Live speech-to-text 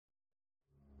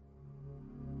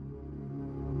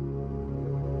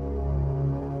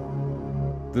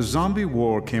The zombie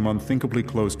war came unthinkably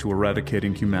close to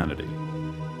eradicating humanity.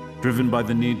 Driven by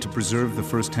the need to preserve the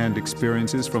first-hand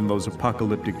experiences from those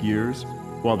apocalyptic years,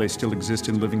 while they still exist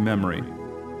in living memory,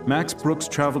 Max Brooks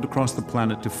traveled across the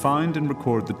planet to find and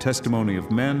record the testimony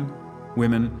of men,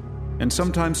 women, and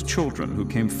sometimes children who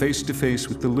came face to face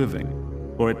with the living,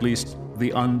 or at least the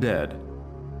undead,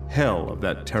 hell of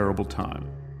that terrible time.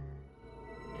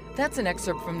 That's an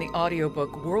excerpt from the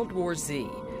audiobook World War Z,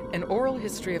 An Oral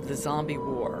History of the Zombie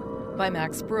War by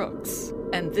Max Brooks.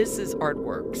 And this is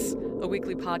Artworks, a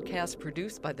weekly podcast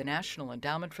produced by the National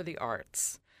Endowment for the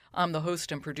Arts. I'm the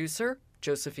host and producer,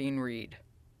 Josephine Reed.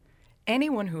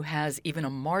 Anyone who has even a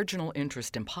marginal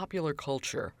interest in popular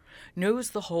culture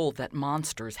knows the hold that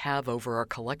monsters have over our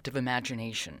collective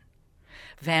imagination.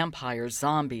 Vampires,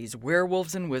 zombies,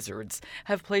 werewolves, and wizards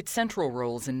have played central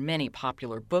roles in many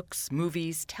popular books,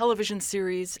 movies, television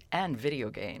series, and video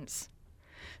games.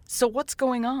 So what's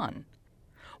going on?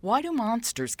 Why do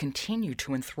monsters continue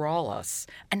to enthrall us,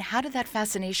 and how did that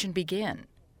fascination begin?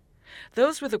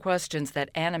 Those were the questions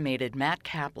that animated Matt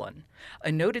Kaplan,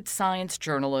 a noted science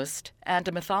journalist and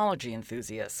a mythology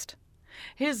enthusiast.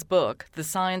 His book, The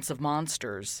Science of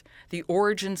Monsters, The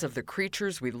Origins of the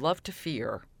Creatures We Love to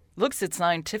Fear, looks at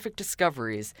scientific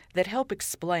discoveries that help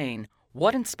explain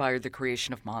what inspired the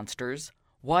creation of monsters,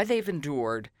 why they've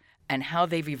endured, and how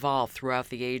they've evolved throughout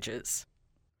the ages.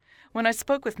 When I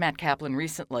spoke with Matt Kaplan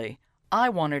recently, I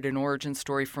wanted an origin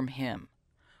story from him.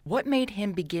 What made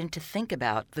him begin to think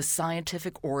about the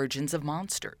scientific origins of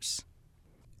monsters?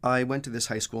 I went to this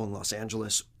high school in Los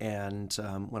Angeles, and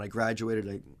when I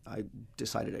graduated, I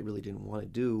decided I really didn't want to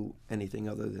do anything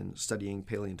other than studying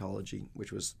paleontology,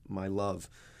 which was my love.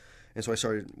 And so I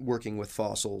started working with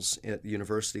fossils at the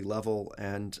university level,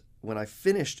 and when I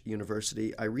finished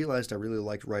university, I realized I really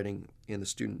liked writing in the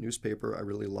student newspaper. I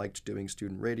really liked doing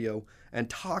student radio and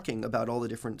talking about all the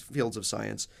different fields of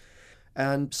science.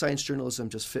 And science journalism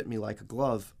just fit me like a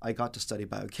glove. I got to study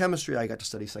biochemistry, I got to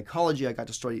study psychology, I got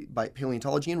to study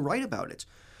paleontology and write about it.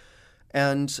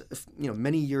 And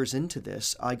many years into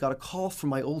this, I got a call from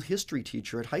my old history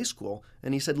teacher at high school,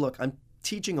 and he said, look, I'm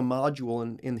teaching a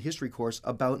module in the history course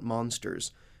about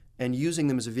monsters and using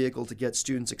them as a vehicle to get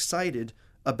students excited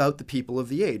about the people of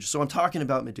the age. So I'm talking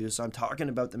about Medusa, I'm talking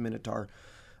about the Minotaur,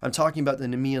 I'm talking about the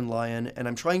Nemean lion, and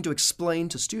I'm trying to explain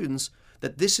to students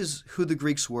that this is who the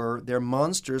Greeks were. Their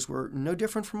monsters were no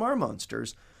different from our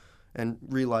monsters, and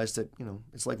realized that,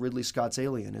 it's like Ridley Scott's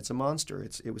Alien. It's a monster.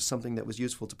 It was something that was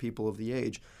useful to people of the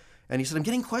age. And he said, I'm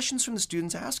getting questions from the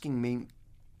students asking me,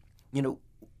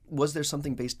 was there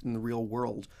something based in the real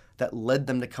world that led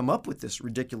them to come up with this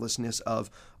ridiculousness of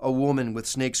a woman with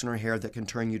snakes in her hair that can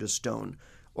turn you to stone,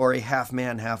 or a half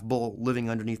man, half bull living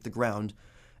underneath the ground?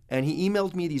 And he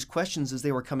emailed me these questions as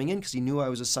they were coming in because he knew I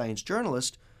was a science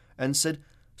journalist, and said,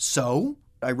 so?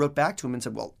 I wrote back to him and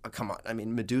said, well, come on. I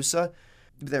mean, Medusa,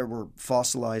 there were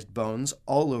fossilized bones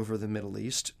all over the Middle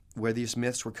East where these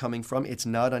myths were coming from. It's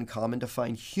not uncommon to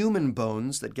find human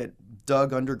bones that get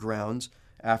dug underground.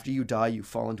 After you die, you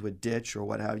fall into a ditch or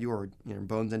what have you, or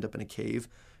bones end up in a cave.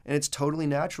 And it's totally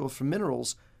natural for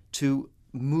minerals to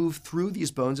move through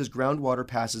these bones as groundwater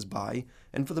passes by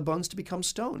and for the bones to become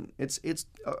stone. It's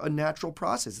a natural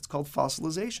process. It's called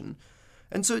fossilization.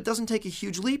 And so it doesn't take a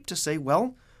huge leap to say,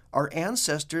 well, our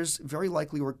ancestors very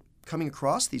likely were coming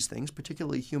across these things,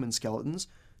 particularly human skeletons,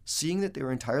 seeing that they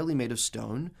were entirely made of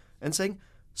stone and saying,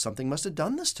 something must have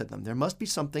done this to them. There must be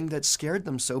something that scared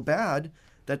them so bad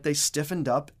that they stiffened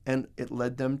up and it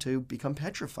led them to become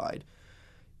petrified.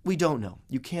 We don't know.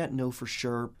 You can't know for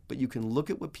sure, but you can look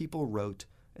at what people wrote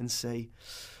and say,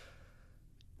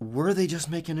 were they just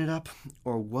making it up,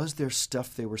 or was there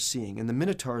stuff they were seeing? And the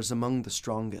Minotaur is among the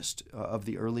strongest of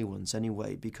the early ones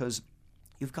anyway, because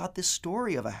you've got this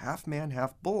story of a half-man,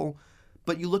 half-bull,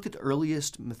 but you look at the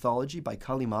earliest mythology by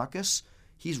Callimachus,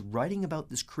 he's writing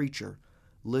about this creature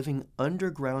living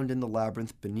underground in the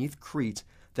labyrinth beneath Crete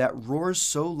that roars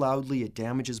so loudly it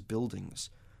damages buildings.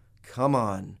 Come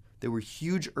on, there were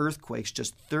huge earthquakes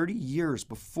just 30 years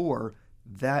before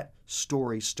that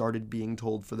story started being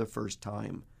told for the first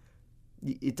time.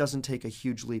 It doesn't take a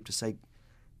huge leap to say,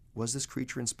 was this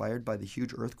creature inspired by the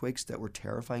huge earthquakes that were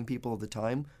terrifying people of the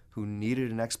time who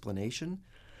needed an explanation?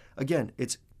 Again,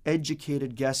 it's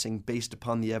educated guessing based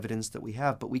upon the evidence that we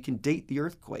have, but we can date the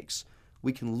earthquakes.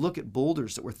 We can look at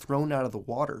boulders that were thrown out of the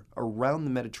water around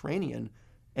the Mediterranean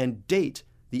and date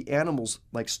the animals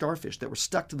like starfish that were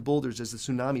stuck to the boulders as the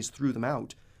tsunamis threw them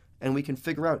out. And we can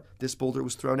figure out this boulder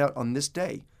was thrown out on this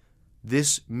day.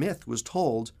 This myth was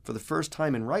told for the first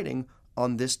time in writing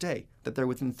on this day. That they're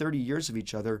within 30 years of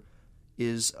each other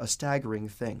is a staggering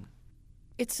thing.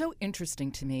 It's so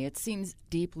interesting to me. It seems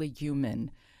deeply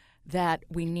human that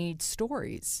we need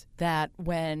stories, that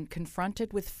when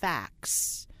confronted with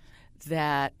facts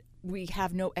that we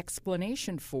have no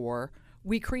explanation for,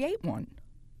 we create one.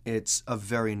 It's a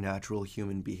very natural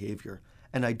human behavior.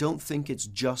 And I don't think it's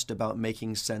just about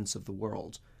making sense of the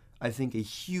world. I think a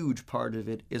huge part of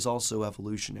it is also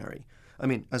evolutionary. I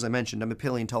mean, as I mentioned, I'm a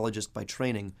paleontologist by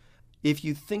training. If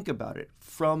you think about it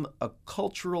from a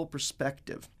cultural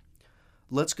perspective,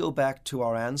 let's go back to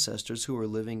our ancestors who were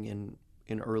living in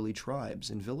early tribes,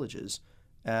 in villages,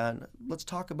 and let's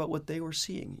talk about what they were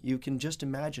seeing. You can just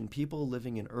imagine people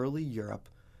living in early Europe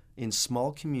in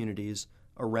small communities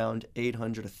around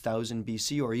 800, 1000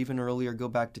 BC, or even earlier, go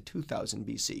back to 2000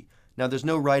 BC. Now, there's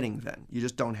no writing then. You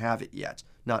just don't have it yet.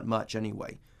 Not much,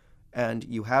 anyway. And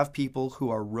you have people who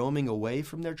are roaming away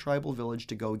from their tribal village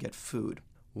to go get food.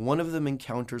 One of them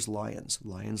encounters lions.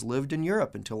 Lions lived in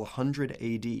Europe until 100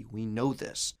 AD. We know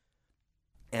this.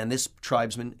 And this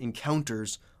tribesman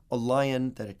encounters a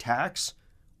lion that attacks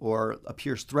or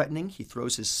appears threatening. He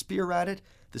throws his spear at it.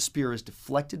 The spear is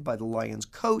deflected by the lion's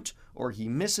coat, or he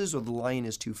misses, or the lion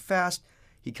is too fast.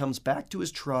 He comes back to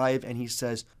his tribe and he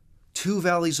says, 2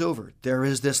 valleys over, there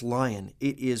is this lion.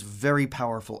 It is very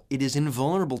powerful. It is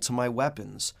invulnerable to my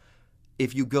weapons.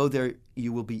 If you go there,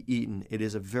 you will be eaten. It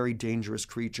is a very dangerous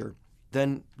creature.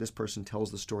 Then this person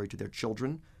tells the story to their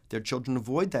children. Their children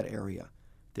avoid that area.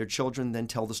 Their children then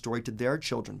tell the story to their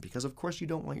children, because of course you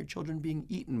don't want your children being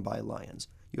eaten by lions.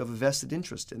 You have a vested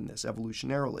interest in this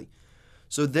evolutionarily.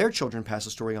 So their children pass the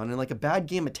story on, and like a bad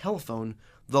game of telephone,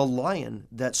 the lion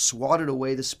that swatted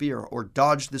away the spear or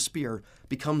dodged the spear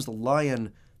becomes the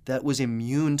lion that was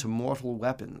immune to mortal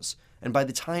weapons. And by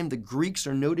the time the Greeks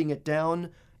are noting it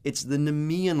down, it's the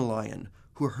Nemean lion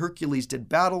who Hercules did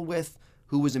battle with,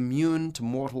 who was immune to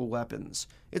mortal weapons.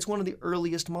 It's one of the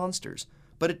earliest monsters,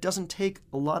 but it doesn't take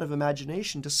a lot of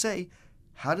imagination to say,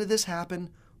 how did this happen?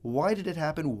 Why did it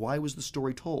happen? Why was the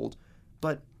story told?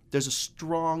 But there's a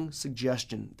strong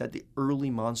suggestion that the early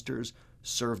monsters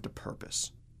served a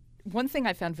purpose. One thing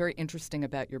I found very interesting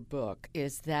about your book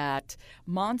is that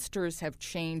monsters have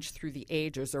changed through the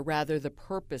ages, or rather the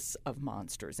purpose of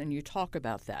monsters, and you talk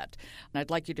about that. And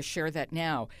I'd like you to share that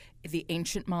now. The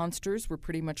ancient monsters were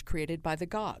pretty much created by the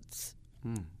gods.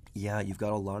 Yeah, you've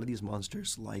got a lot of these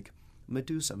monsters like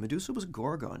Medusa. Medusa was a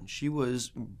gorgon. She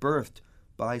was birthed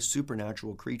by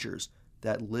supernatural creatures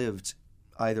that lived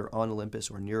either on Olympus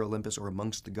or near Olympus or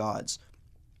amongst the gods.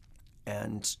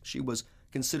 And she was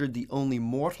considered the only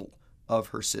mortal of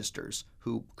her sisters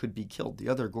who could be killed. The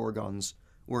other gorgons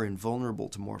were invulnerable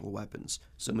to mortal weapons,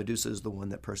 so Medusa is the one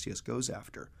that Perseus goes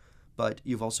after. But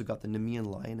you've also got the Nemean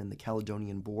lion and the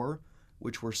Caledonian boar,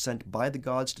 which were sent by the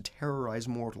gods to terrorize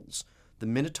mortals. The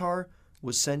Minotaur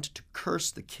was sent to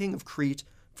curse the king of Crete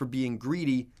for being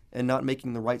greedy and not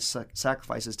making the right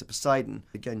sacrifices to Poseidon.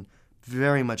 Again,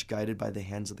 very much guided by the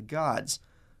hands of the gods.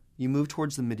 You move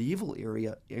towards the medieval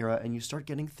era and you start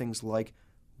getting things like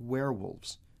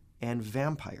werewolves and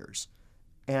vampires.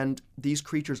 And these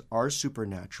creatures are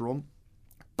supernatural,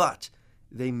 but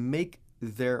they make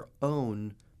their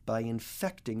own by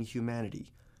infecting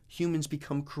humanity. Humans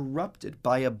become corrupted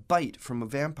by a bite from a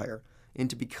vampire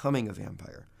into becoming a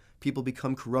vampire. People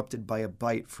become corrupted by a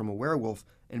bite from a werewolf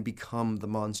and become the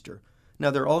monster. Now,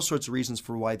 there are all sorts of reasons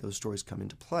for why those stories come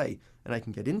into play, and I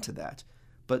can get into that.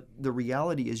 But the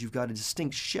reality is you've got a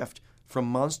distinct shift from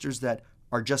monsters that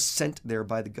are just sent there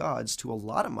by the gods to a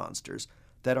lot of monsters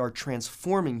that are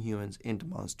transforming humans into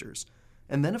monsters.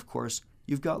 And then, of course,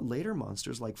 you've got later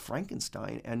monsters like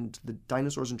Frankenstein and the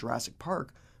dinosaurs in Jurassic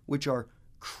Park, which are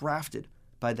crafted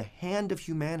by the hand of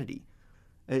humanity.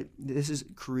 This is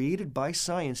created by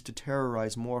science to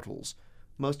terrorize mortals.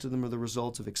 Most of them are the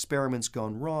results of experiments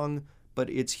gone wrong, but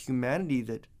it's humanity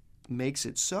that makes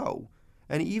it so.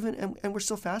 And we're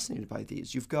still fascinated by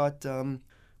these. You've got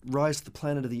Rise of the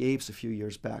Planet of the Apes a few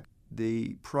years back.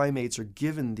 The primates are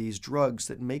given these drugs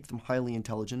that make them highly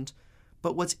intelligent.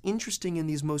 But what's interesting in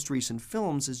these most recent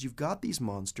films is you've got these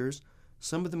monsters,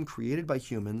 some of them created by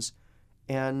humans,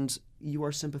 and you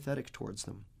are sympathetic towards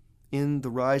them. In The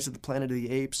Rise of the Planet of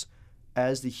the Apes,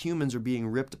 as the humans are being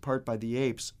ripped apart by the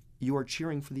apes, you are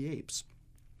cheering for the apes.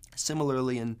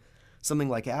 Similarly, in something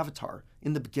like Avatar,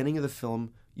 in the beginning of the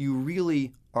film, you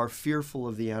really are fearful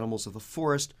of the animals of the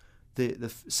forest. The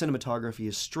cinematography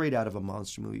is straight out of a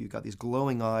monster movie. You've got these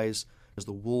glowing eyes as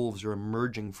the wolves are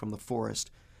emerging from the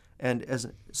forest. And as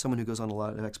someone who goes on a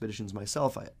lot of expeditions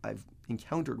myself, I've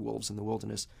encountered wolves in the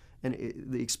wilderness, and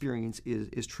the experience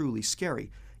is truly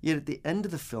scary. Yet at the end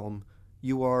of the film,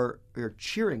 you're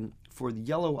cheering for the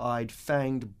yellow-eyed,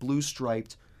 fanged,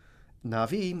 blue-striped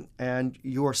Na'vi, and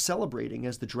you're celebrating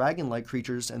as the dragon-like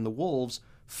creatures and the wolves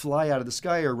fly out of the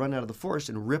sky or run out of the forest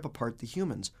and rip apart the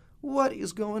humans. What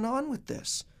is going on with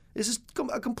this? This is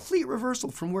a complete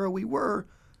reversal from where we were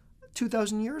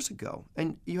 2,000 years ago.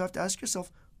 And you have to ask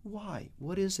yourself, why?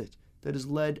 What is it that has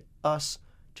led us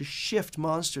to shift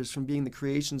monsters from being the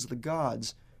creations of the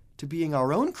gods to being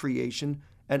our own creation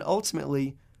and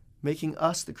ultimately making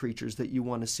us the creatures that you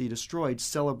want to see destroyed,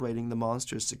 celebrating the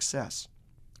monster's success?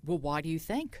 Well, why do you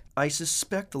think? I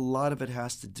suspect a lot of it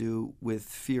has to do with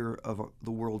fear of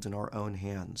the world in our own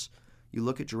hands. You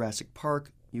look at Jurassic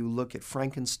Park, you look at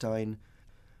Frankenstein.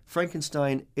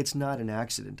 Frankenstein, it's not an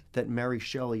accident that Mary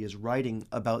Shelley is writing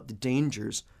about the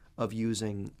dangers of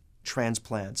using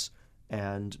transplants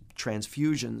and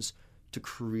transfusions to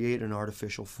create an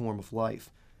artificial form of life.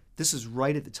 This is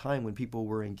right at the time when people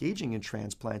were engaging in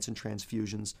transplants and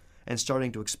transfusions and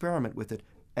starting to experiment with it.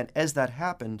 And as that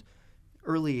happened,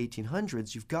 early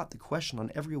 1800s, you've got the question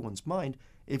on everyone's mind,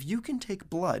 if you can take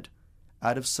blood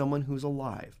out of someone who's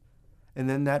alive, and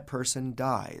then that person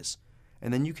dies,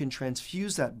 and then you can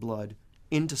transfuse that blood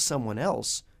into someone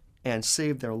else and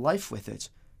save their life with it,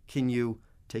 can you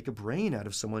take a brain out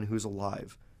of someone who's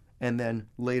alive and then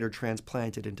later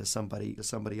transplant it into somebody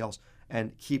else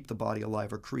and keep the body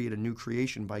alive or create a new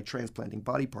creation by transplanting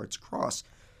body parts across?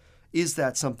 Is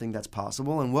that something that's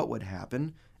possible, and what would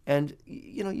happen? And,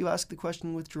 you ask the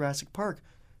question with Jurassic Park.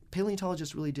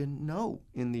 Paleontologists really didn't know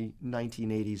in the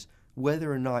 1980s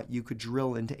whether or not you could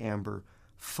drill into amber,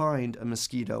 find a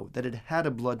mosquito that had had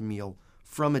a blood meal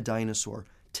from a dinosaur,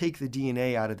 take the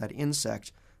DNA out of that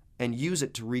insect, and use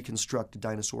it to reconstruct a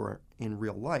dinosaur in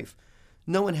real life.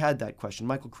 No one had that question.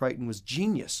 Michael Crichton was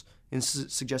genius in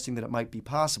suggesting that it might be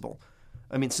possible.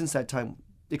 I mean, since that time,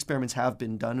 experiments have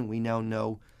been done, and we now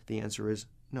know the answer is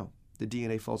no. The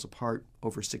DNA falls apart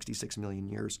over 66 million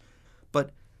years.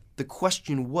 But the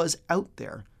question was out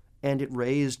there, and it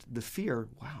raised the fear,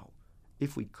 wow,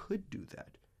 if we could do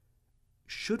that,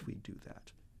 should we do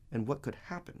that? And what could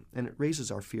happen? And it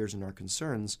raises our fears and our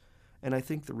concerns. And I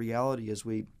think the reality as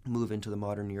we move into the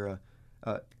modern era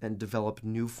and develop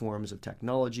new forms of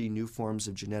technology, new forms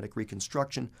of genetic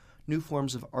reconstruction, new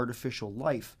forms of artificial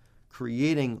life,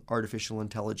 creating artificial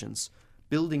intelligence,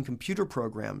 building computer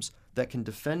programs that can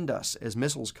defend us as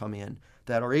missiles come in,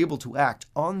 that are able to act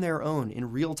on their own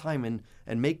in real time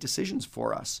and make decisions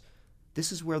for us.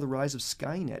 This is where the rise of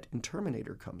Skynet and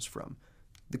Terminator comes from.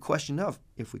 The question of,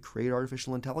 if we create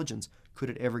artificial intelligence, could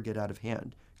it ever get out of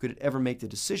hand? Could it ever make the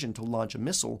decision to launch a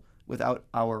missile without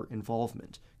our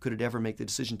involvement? Could it ever make the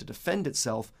decision to defend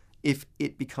itself if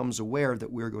it becomes aware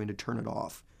that we're going to turn it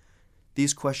off?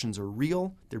 These questions are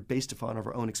real, they're based upon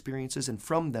our own experiences, and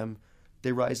from them,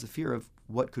 they rise the fear of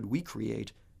what could we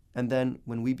create, and then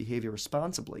when we behave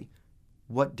irresponsibly,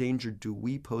 what danger do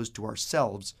we pose to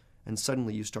ourselves? And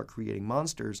suddenly you start creating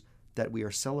monsters that we are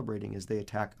celebrating as they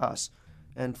attack us.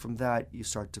 And from that, you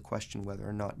start to question whether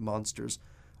or not monsters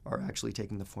are actually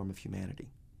taking the form of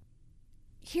humanity.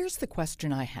 Here's the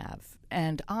question I have,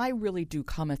 and I really do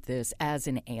come at this as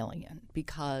an alien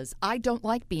because I don't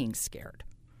like being scared.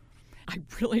 I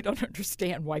really don't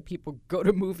understand why people go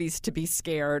to movies to be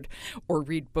scared or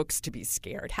read books to be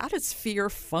scared. How does fear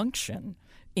function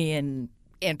in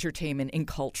entertainment, in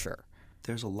culture?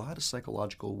 There's a lot of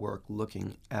psychological work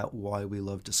looking at why we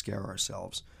love to scare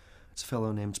ourselves. It's a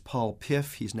fellow named Paul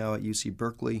Piff. He's now at UC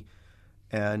Berkeley,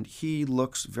 and he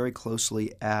looks very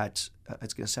closely at,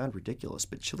 it's going to sound ridiculous,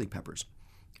 but chili peppers.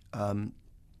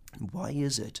 Why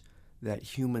is it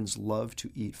that humans love to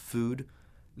eat food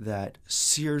that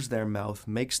sears their mouth,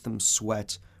 makes them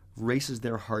sweat, races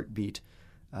their heartbeat?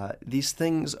 These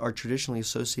things are traditionally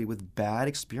associated with bad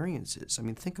experiences. I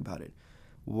mean, think about it.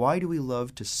 Why do we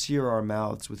love to sear our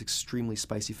mouths with extremely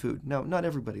spicy food? Now, not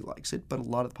everybody likes it, but a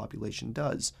lot of the population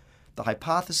does. The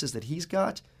hypothesis that he's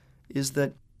got is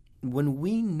that when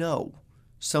we know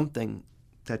something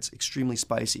that's extremely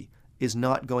spicy is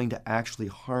not going to actually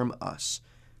harm us,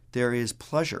 there is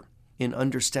pleasure in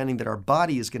understanding that our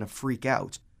body is going to freak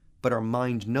out, but our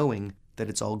mind knowing that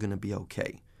it's all going to be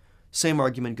okay. Same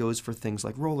argument goes for things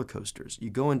like roller coasters.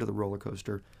 You go into the roller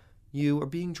coaster, you are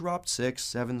being dropped 6,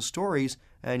 7 stories,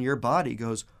 and your body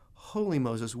goes, holy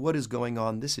Moses, what is going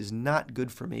on? This is not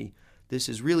good for me. This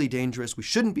is really dangerous. We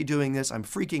shouldn't be doing this. I'm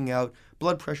freaking out.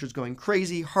 Blood pressure's going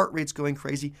crazy. Heart rate's going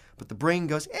crazy. But the brain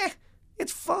goes,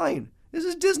 it's fine. This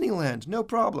is Disneyland. No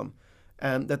problem.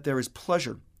 And that there is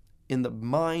pleasure in the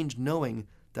mind knowing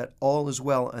that all is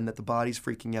well and that the body's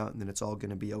freaking out and that it's all going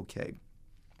to be okay.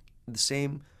 The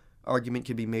same argument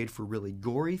can be made for really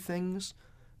gory things,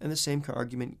 and the same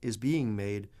argument is being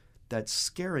made that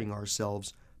scaring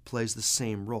ourselves plays the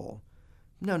same role.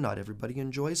 Now, not everybody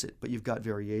enjoys it, but you've got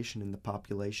variation in the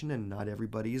population, and not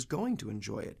everybody is going to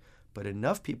enjoy it. But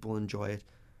enough people enjoy it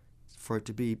for it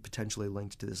to be potentially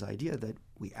linked to this idea that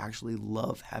we actually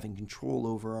love having control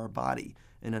over our body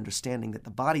and understanding that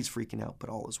the body's freaking out, but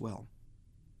all is well.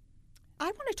 I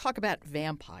want to talk about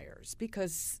vampires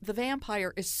because the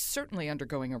vampire is certainly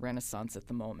undergoing a renaissance at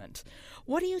the moment.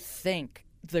 What do you think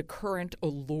the current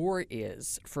allure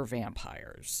is for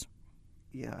vampires?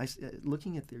 Yeah,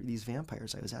 looking at these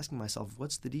vampires, I was asking myself,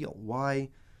 what's the deal? Why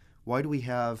do we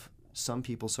have some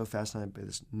people so fascinated by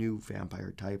this new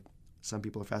vampire type? Some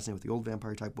people are fascinated with the old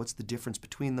vampire type. What's the difference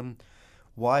between them?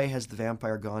 Why has the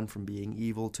vampire gone from being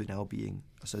evil to now being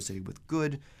associated with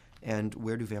good? And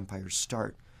where do vampires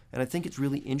start? And I think it's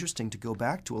really interesting to go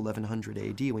back to 1100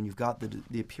 AD when you've got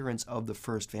the appearance of the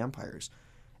first vampires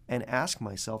and ask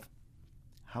myself,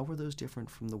 how are those different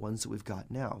from the ones that we've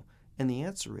got now? And the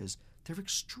answer is they're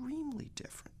extremely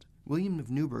different. William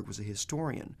of Newburgh was a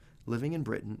historian living in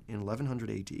Britain in 1100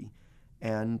 AD,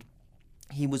 and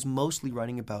he was mostly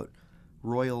writing about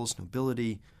royals,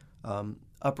 nobility,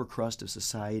 upper crust of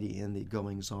society, and the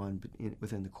goings-on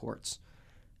within the courts.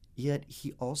 Yet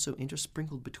he also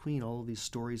intersprinkled between all of these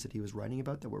stories that he was writing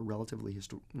about that were relatively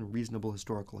reasonable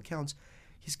historical accounts.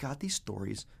 He's got these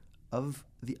stories of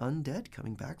the undead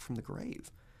coming back from the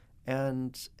grave.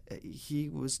 And he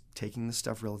was taking this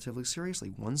stuff relatively seriously.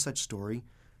 One such story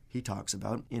he talks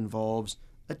about involves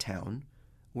a town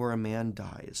where a man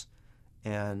dies,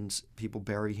 and people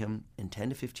bury him in 10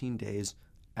 to 15 days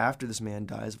after this man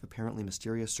dies of apparently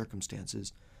mysterious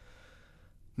circumstances.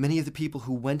 Many of the people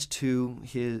who went to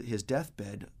his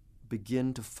deathbed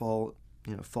begin to fall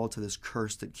to this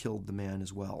curse that killed the man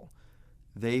as well.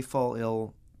 They fall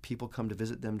ill, people come to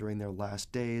visit them during their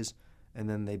last days, and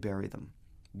then they bury them.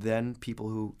 Then people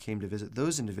who came to visit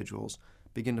those individuals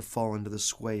begin to fall into the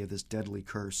sway of this deadly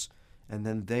curse, and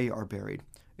then they are buried.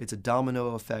 It's a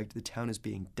domino effect. The town is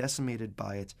being decimated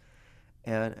by it,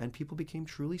 and people became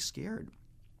truly scared.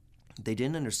 They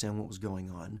didn't understand what was going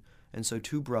on, and so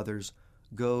two brothers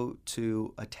go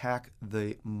to attack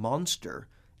the monster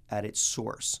at its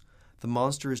source. The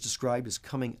monster is described as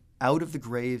coming out of the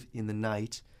grave in the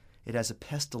night. It has a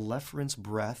pestileferous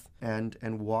breath and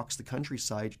walks the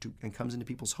countryside and comes into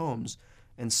people's homes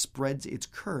and spreads its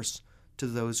curse to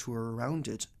those who are around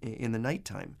it in the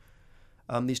nighttime.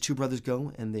 These two brothers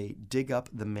go and they dig up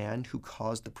the man who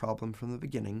caused the problem from the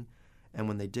beginning, and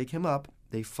when they dig him up,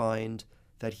 they find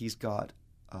that he's got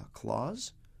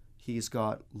claws, he's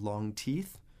got long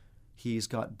teeth, he's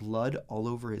got blood all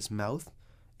over his mouth,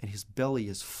 and his belly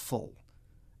is full.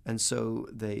 And so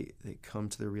they come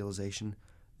to the realization,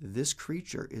 this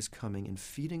creature is coming and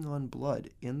feeding on blood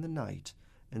in the night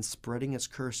and spreading its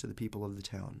curse to the people of the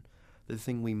town. The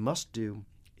thing we must do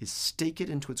is stake it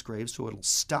into its grave so it'll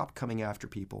stop coming after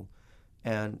people,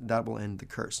 and that will end the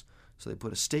curse. So they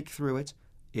put a stake through it,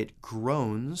 it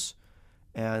groans,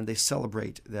 and they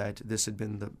celebrate that this had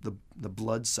been the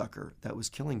bloodsucker that was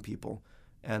killing people,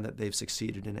 and that they've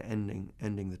succeeded in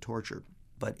ending the torture.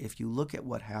 But if you look at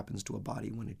what happens to a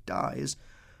body when it dies,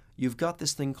 you've got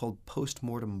this thing called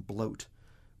post-mortem bloat,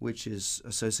 which is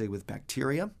associated with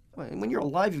bacteria. When you're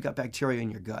alive, you've got bacteria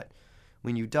in your gut.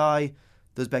 When you die,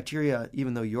 those bacteria,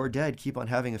 even though you're dead, keep on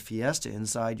having a fiesta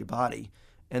inside your body,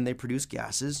 and they produce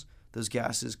gases. Those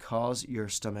gases cause your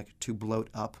stomach to bloat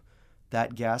up.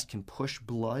 That gas can push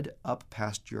blood up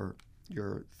past your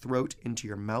throat into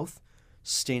your mouth,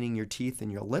 staining your teeth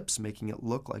and your lips, making it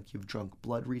look like you've drunk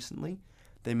blood recently.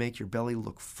 They make your belly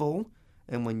look full,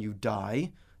 and when you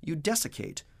die, you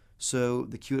desiccate. So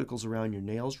the cuticles around your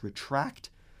nails retract,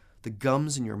 the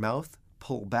gums in your mouth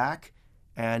pull back,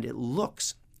 and it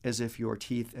looks as if your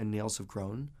teeth and nails have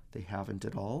grown. They haven't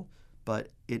at all, but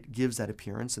it gives that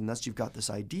appearance, and thus you've got this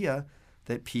idea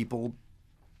that people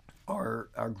are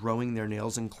growing their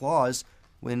nails and claws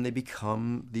when they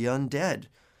become the undead.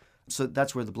 So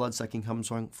that's where the blood-sucking comes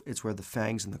from. It's where the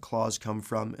fangs and the claws come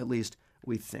from, at least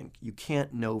we think. You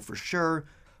can't know for sure,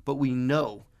 but we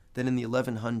know that in the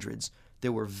 1100s,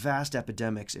 there were vast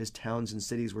epidemics as towns and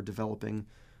cities were developing.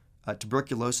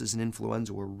 Tuberculosis and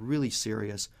influenza were really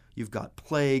serious. You've got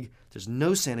plague. There's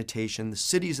no sanitation. The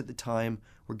cities at the time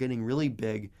were getting really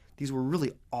big. These were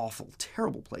really awful,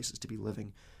 terrible places to be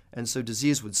living. And so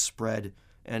disease would spread,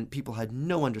 and people had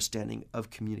no understanding of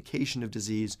communication of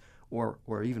disease, or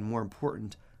even more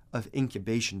important, of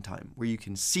incubation time, where you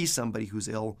can see somebody who's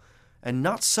ill and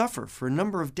not suffer for a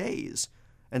number of days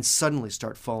and suddenly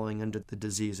start falling under the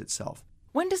disease itself.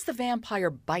 When does the vampire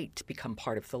bite become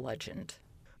part of the legend?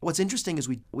 What's interesting is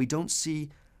we don't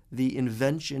see the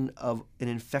invention of an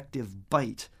infective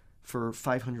bite for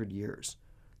 500 years.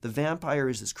 The vampire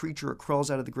is this creature, it crawls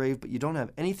out of the grave, but you don't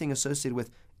have anything associated with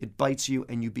it bites you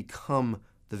and you become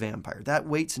the vampire. That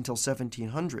waits until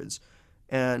 1700s.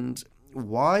 And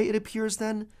why it appears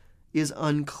then is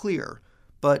unclear.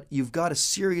 But you've got a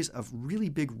series of really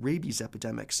big rabies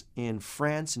epidemics in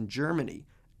France and Germany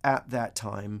at that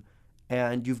time.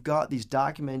 And you've got these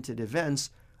documented events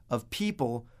of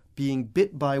people being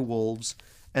bit by wolves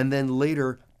and then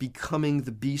later becoming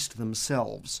the beast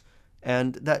themselves.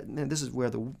 And this is where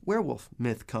the werewolf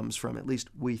myth comes from, at least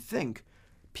we think.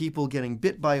 People getting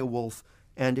bit by a wolf,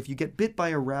 and if you get bit by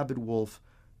a rabid wolf,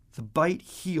 the bite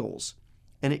heals,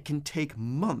 and it can take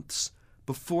months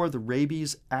before the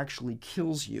rabies actually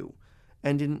kills you.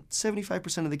 And in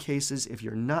 75% of the cases, if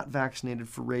you're not vaccinated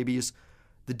for rabies,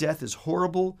 the death is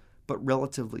horrible, but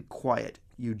relatively quiet.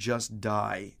 You just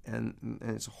die, and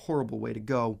it's a horrible way to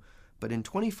go. But in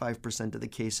 25% of the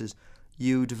cases,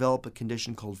 you develop a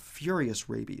condition called furious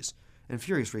rabies. And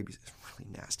furious rabies is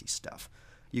really nasty stuff.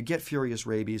 You get furious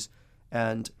rabies,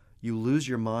 and you lose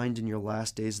your mind in your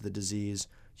last days of the disease.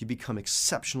 You become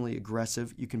exceptionally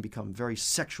aggressive. You can become very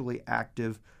sexually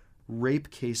active. Rape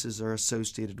cases are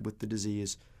associated with the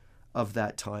disease of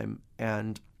that time.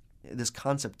 And this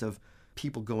concept of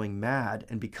people going mad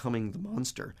and becoming the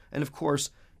monster. And of course,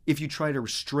 if you try to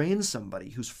restrain somebody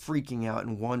who's freaking out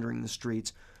and wandering the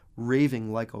streets,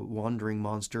 raving like a wandering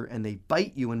monster, and they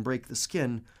bite you and break the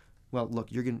skin, well,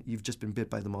 look, you've just been bit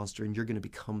by the monster, and you're going to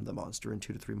become the monster in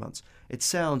 2 to 3 months. It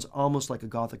sounds almost like a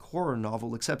gothic horror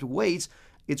novel, except wait,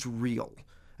 it's real.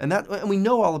 And we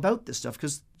know all about this stuff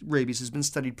because rabies has been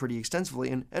studied pretty extensively,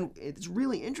 and it's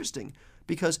really interesting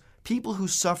because people who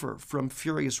suffer from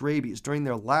furious rabies during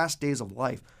their last days of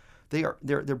life,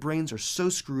 their brains are so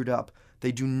screwed up,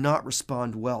 they do not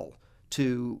respond well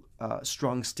to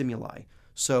strong stimuli.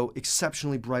 So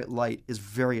exceptionally bright light is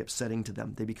very upsetting to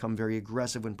them. They become very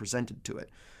aggressive when presented to it.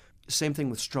 Same thing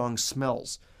with strong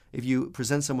smells. If you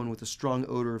present someone with a strong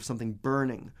odor of something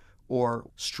burning or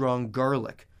strong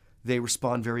garlic, they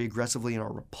respond very aggressively and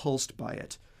are repulsed by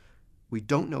it. We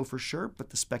don't know for sure, but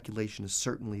the speculation is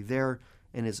certainly there,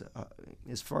 and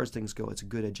as far as things go, it's a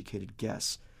good educated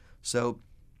guess. So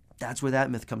that's where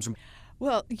that myth comes from.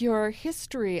 Well, your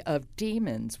history of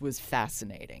demons was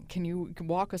fascinating. Can you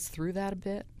walk us through that a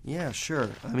bit? Yeah, sure.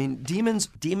 I mean,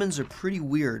 demons are pretty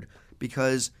weird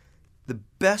because the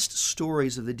best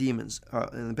stories of the demons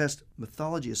and the best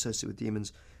mythology associated with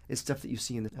demons is stuff that you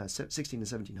see in the 16 to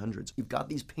 1700s. You've got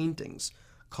these paintings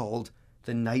called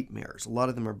the Nightmares. A lot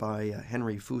of them are by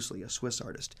Henry Fuseli, a Swiss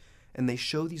artist. And they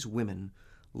show these women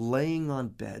laying on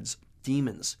beds,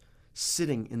 demons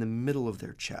sitting in the middle of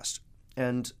their chest.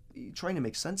 And trying to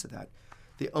make sense of that,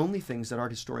 the only things that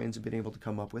art historians have been able to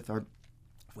come up with are,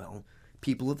 well,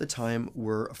 people at the time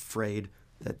were afraid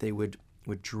that they would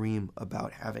dream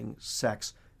about having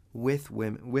sex with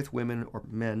women or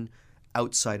men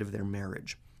outside of their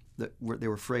marriage. They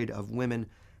were afraid of women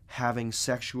having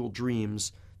sexual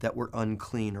dreams that were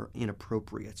unclean or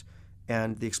inappropriate.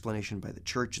 And the explanation by the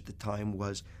church at the time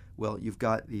was, well, you've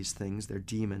got these things, they're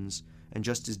demons, and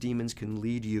just as demons can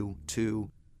lead you to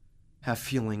have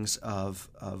feelings of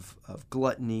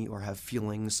gluttony or have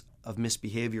feelings of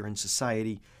misbehavior in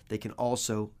society, they can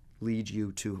also lead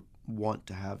you to want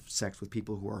to have sex with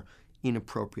people who are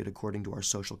inappropriate according to our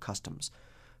social customs.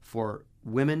 For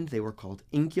women, they were called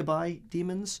incubi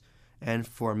demons, and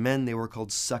for men, they were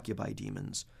called succubi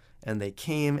demons. And they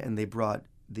came and they brought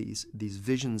these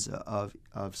visions of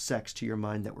sex to your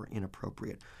mind that were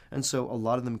inappropriate. And so a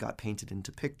lot of them got painted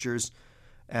into pictures,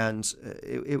 and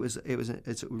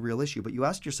it's a real issue. But you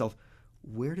ask yourself,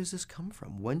 where does this come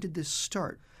from? When did this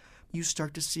start? You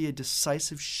start to see a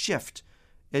decisive shift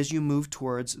as you move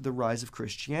towards the rise of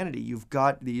Christianity. You've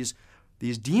got these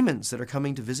demons that are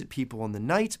coming to visit people in the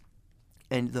night,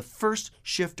 and the first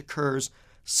shift occurs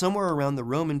somewhere around the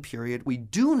Roman period. We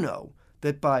do know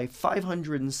that by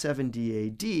 570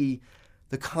 AD,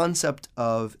 the concept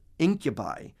of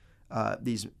incubi,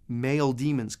 these male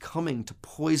demons coming to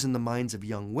poison the minds of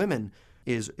young women,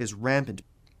 is rampant.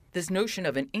 This notion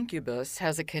of an incubus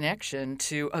has a connection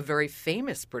to a very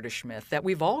famous British myth that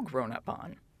we've all grown up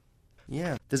on.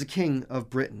 Yeah. There's a king of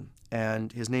Britain,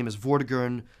 and his name is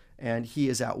Vortigern, and he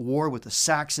is at war with the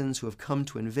Saxons who have come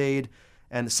to invade,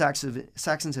 and the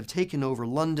Saxons have taken over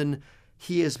London.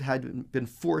 He had been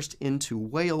forced into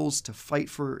Wales to fight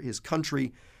for his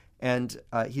country, and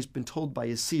he's been told by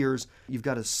his seers, you've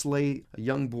got to slay a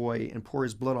young boy and pour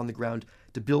his blood on the ground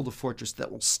to build a fortress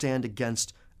that will stand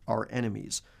against our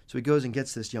enemies. So he goes and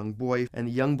gets this young boy, and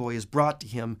the young boy is brought to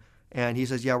him, and he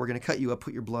says, yeah, we're going to cut you up,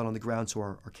 put your blood on the ground so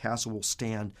our castle will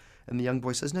stand. And the young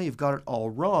boy says, no, you've got it all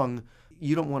wrong.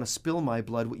 you don't want to spill my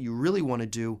blood. What you really want to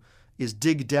do is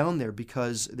dig down there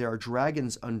because there are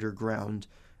dragons underground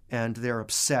and they're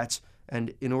upset.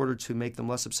 And in order to make them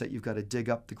less upset, you've got to dig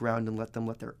up the ground and let them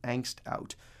let their angst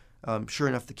out. Sure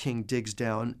enough, the king digs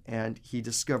down and he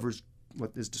discovers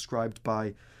what is described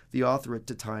by the author at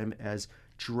the time as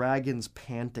dragons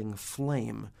panting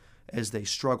flame as they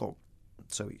struggle.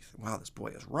 So he thought, wow, this boy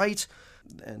is right.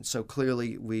 And so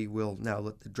clearly we will now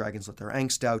let the dragons let their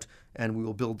angst out and we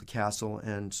will build the castle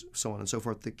and so on and so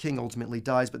forth. The king ultimately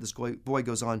dies, but this boy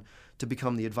goes on to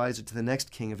become the advisor to the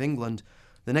next king of England.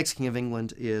 The next king of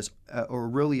England is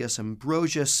Aurelius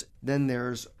Ambrosius. Then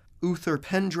there's Uther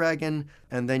Pendragon,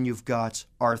 and then you've got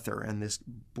Arthur. And this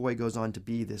boy goes on to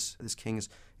be this king's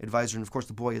advisor. And of course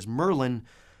the boy is Merlin,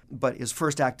 but his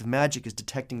first act of magic is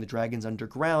detecting the dragons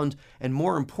underground. And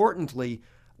more importantly,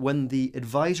 when the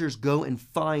advisors go and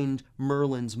find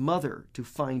Merlin's mother to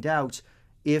find out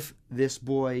if this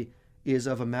boy is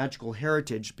of a magical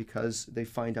heritage, because they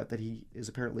find out that he is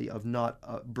apparently of not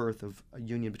a birth of a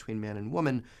union between man and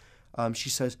woman, she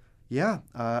says,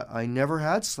 I never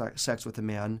had sex with a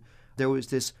man. There was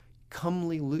this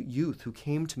comely youth who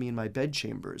came to me in my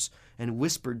bedchambers and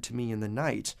whispered to me in the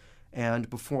night, and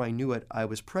before I knew it, I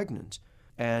was pregnant.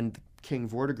 And King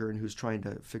Vortigern, who's trying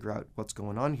to figure out what's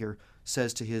going on here,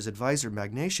 says to his advisor,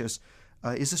 Magnatius,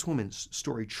 is this woman's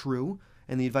story true?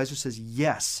 And the advisor says,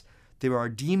 yes, there are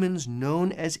demons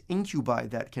known as incubi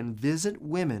that can visit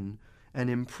women and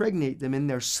impregnate them in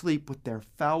their sleep with their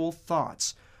foul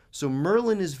thoughts. So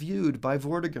Merlin is viewed by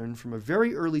Vortigern from a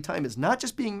very early time as not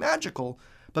just being magical,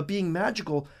 but being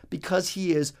magical because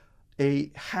he is a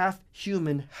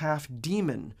half-human,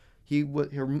 half-demon.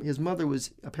 His mother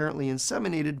was apparently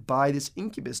inseminated by this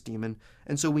incubus demon,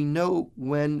 and so we know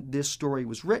when this story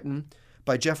was written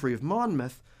by Geoffrey of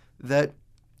Monmouth that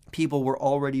people were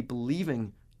already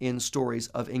believing in stories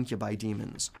of incubi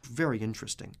demons. Very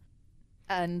interesting.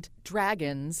 And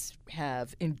dragons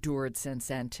have endured since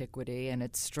antiquity, and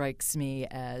it strikes me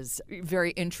as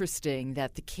very interesting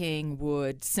that the king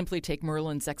would simply take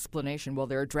Merlin's explanation, well,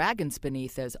 there are dragons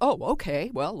beneath, as, oh,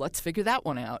 okay, well, let's figure that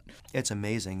one out. It's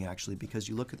amazing, actually, because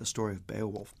you look at the story of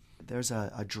Beowulf. There's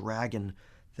a dragon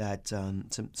that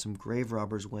some grave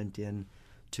robbers went in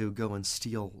to go and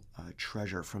steal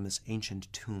treasure from this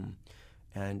ancient tomb.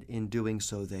 And in doing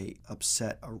so, they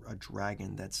upset a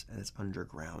dragon that's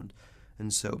underground.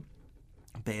 And so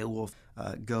Beowulf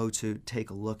go to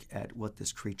take a look at what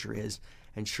this creature is.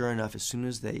 And sure enough, as soon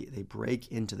as they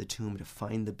break into the tomb to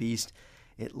find the beast,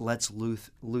 it lets loose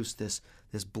this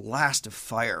blast of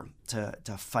fire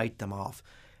to fight them off.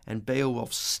 And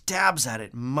Beowulf stabs at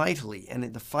it mightily, and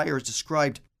the fire is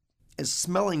described as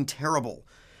smelling terrible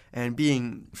and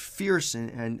being fierce,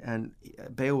 and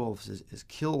Beowulf is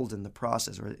killed in the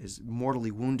process, or is mortally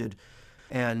wounded.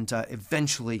 And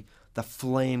eventually the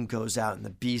flame goes out and the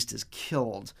beast is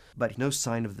killed, but no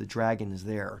sign of the dragon is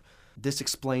there. This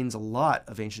explains a lot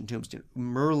of ancient tombs.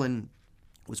 Merlin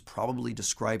was probably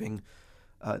describing,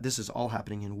 this is all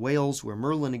happening in Wales, where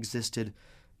Merlin existed,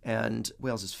 and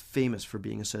Wales is famous for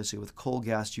being associated with coal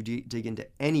gas. You dig into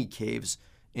any caves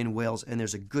in Wales, and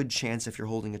there's a good chance if you're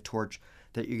holding a torch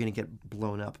that you're going to get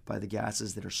blown up by the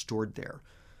gases that are stored there,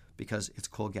 because it's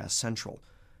coal gas central.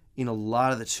 In a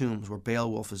lot of the tombs where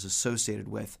Beowulf is associated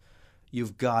with,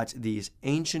 you've got these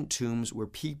ancient tombs where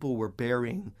people were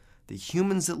burying the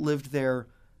humans that lived there,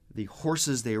 the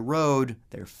horses they rode,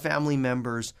 their family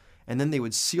members, and then they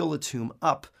would seal the tomb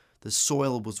up. The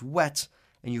soil was wet,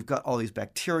 and you've got all these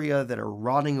bacteria that are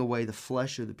rotting away the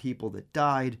flesh of the people that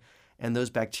died, and those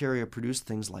bacteria produce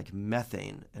things like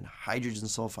methane and hydrogen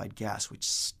sulfide gas, which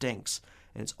stinks,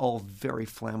 and it's all very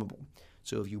flammable.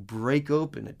 So if you break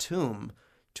open a tomb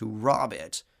to rob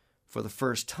it for the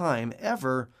first time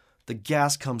ever, the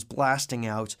gas comes blasting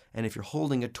out, and if you're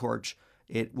holding a torch,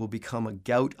 it will become a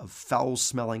gout of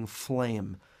foul-smelling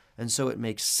flame. And so it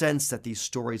makes sense that these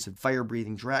stories of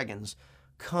fire-breathing dragons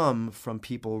come from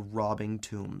people robbing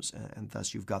tombs. And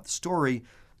thus you've got the story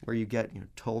where you get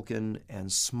Tolkien and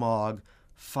Smaug,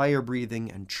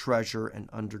 fire-breathing and treasure and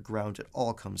underground. It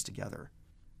all comes together.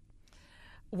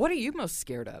 What are you most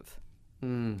scared of?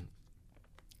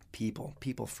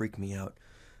 People freak me out.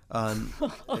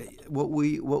 What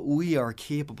we are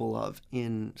capable of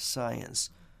in science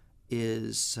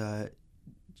is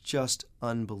just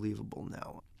unbelievable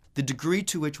now. The degree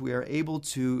to which we are able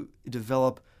to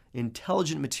develop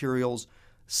intelligent materials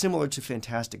similar to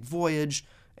Fantastic Voyage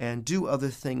and do other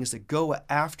things that go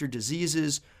after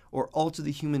diseases or alter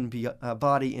the human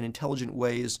body in intelligent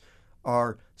ways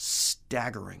are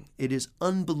staggering. It is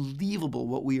unbelievable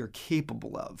what we are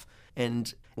capable of.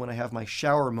 And when I have my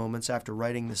shower moments after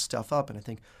writing this stuff up and I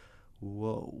think,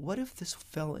 whoa, what if this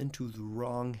fell into the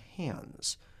wrong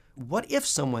hands? What if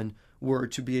someone were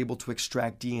to be able to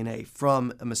extract DNA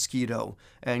from a mosquito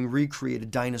and recreate a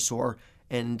dinosaur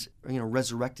and,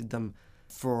 resurrected them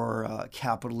for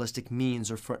capitalistic means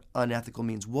or for unethical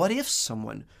means? What if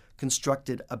someone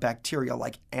constructed a bacteria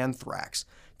like anthrax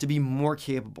to be more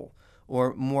capable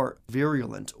or more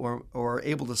virulent or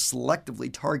able to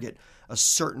selectively target a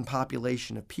certain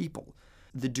population of people?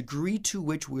 The degree to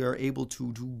which we are able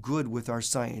to do good with our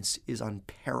science is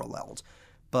unparalleled.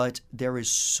 But there is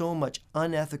so much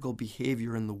unethical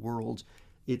behavior in the world,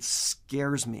 it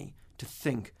scares me to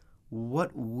think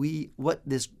what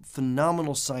this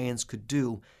phenomenal science could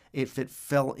do if it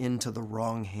fell into the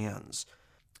wrong hands.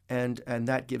 And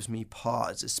that gives me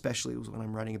pause, especially when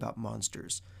I'm writing about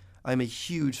monsters. I'm a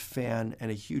huge fan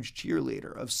and a huge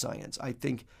cheerleader of science. I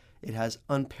think it has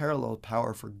unparalleled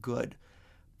power for good,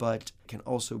 but can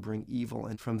also bring evil,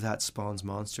 and from that spawns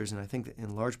monsters. And I think that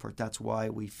in large part that's why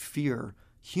we fear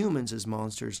humans as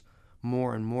monsters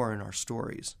more and more in our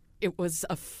stories. It was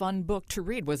a fun book to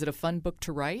read. Was it a fun book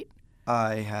to write?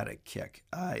 I had a kick.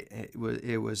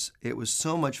 It was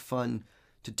so much fun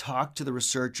to talk to the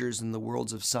researchers in the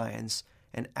worlds of science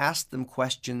and ask them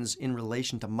questions in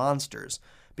relation to monsters,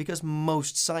 because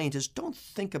most scientists don't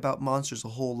think about monsters a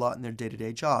whole lot in their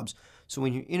day-to-day jobs. So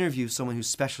when you interview someone who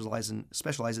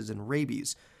specializes in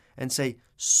rabies and say,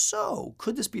 so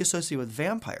could this be associated with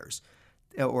vampires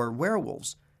or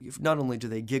werewolves? Not only do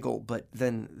they giggle, but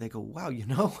then they go, wow,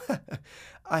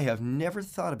 I have never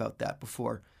thought about that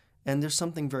before. And there's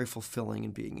something very fulfilling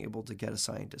in being able to get a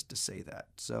scientist to say that.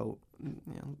 So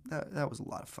that was a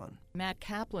lot of fun. Matt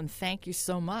Kaplan, thank you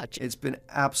so much. It's been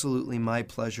absolutely my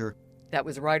pleasure. That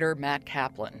was writer Matt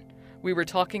Kaplan. We were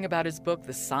talking about his book,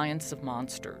 The Science of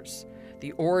Monsters,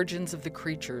 the origins of the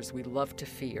creatures we love to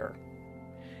fear.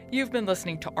 You've been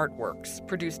listening to Artworks,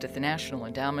 produced at the National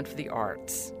Endowment for the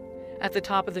Arts. At the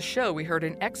top of the show, we heard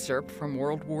an excerpt from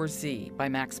World War Z by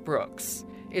Max Brooks.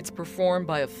 It's performed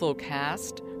by a full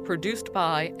cast, produced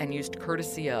by and used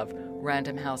courtesy of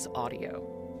Random House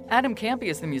Audio. Adam Campy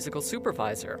is the musical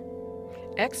supervisor.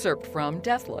 Excerpt from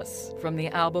Deathless from the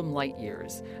album Light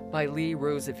Years by Lee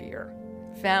Rosevere.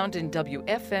 Found in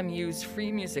WFMU's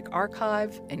Free Music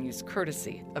Archive and used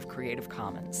courtesy of Creative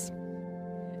Commons.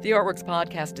 The Artworks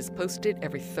podcast is posted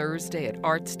every Thursday at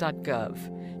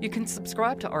arts.gov. You can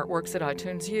subscribe to Artworks at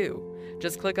iTunes U.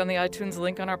 Just click on the iTunes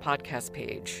link on our podcast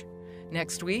page.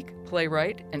 Next week,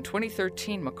 playwright and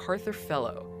 2013 MacArthur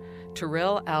Fellow,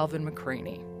 Terrell Alvin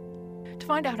McCraney. To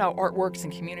find out how art works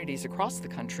in communities across the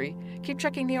country, keep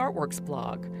checking the Artworks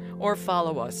blog or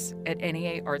follow us at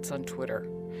NEA Arts on Twitter.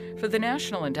 For the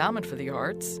National Endowment for the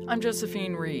Arts, I'm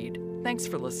Josephine Reed. Thanks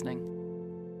for listening.